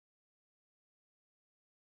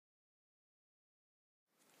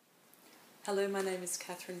Hello, my name is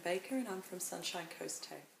Catherine Baker and I'm from Sunshine Coast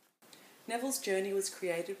TAFE. Neville's Journey was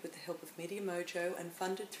created with the help of Media Mojo and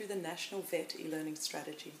funded through the National VET e-learning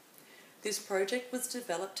strategy. This project was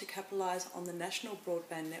developed to capitalise on the National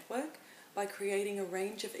Broadband Network by creating a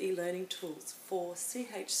range of e-learning tools for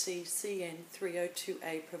CHC CN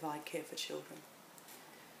 302A Provide Care for Children.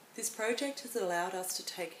 This project has allowed us to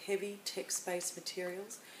take heavy text-based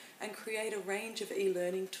materials and create a range of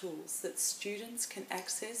e-learning tools that students can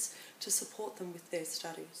access to support them with their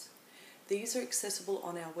studies. These are accessible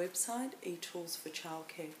on our website, eTools for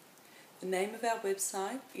Childcare. The name of our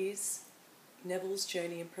website is Neville's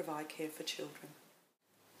Journey and Provide Care for Children.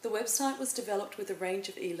 The website was developed with a range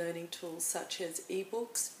of e-learning tools such as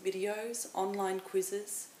ebooks, videos, online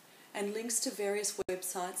quizzes, and links to various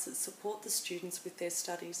websites that support the students with their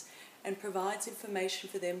studies and provides information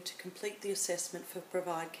for them to complete the assessment for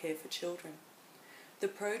Provide Care for Children. The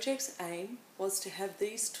project's aim was to have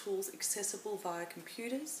these tools accessible via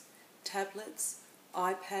computers, tablets,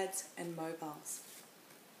 iPads and mobiles.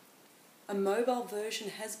 A mobile version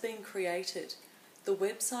has been created. The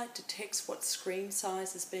website detects what screen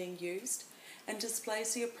size is being used and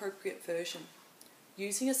displays the appropriate version.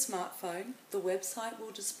 Using a smartphone, the website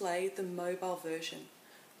will display the mobile version.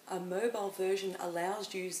 A mobile version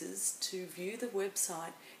allows users to view the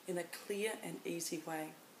website in a clear and easy way.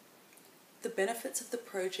 The benefits of the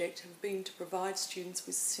project have been to provide students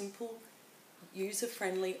with simple,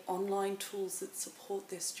 user-friendly online tools that support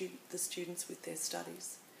the students with their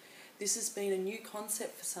studies. This has been a new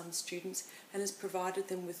concept for some students and has provided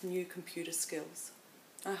them with new computer skills.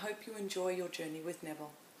 I hope you enjoy your journey with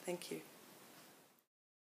Neville. Thank you.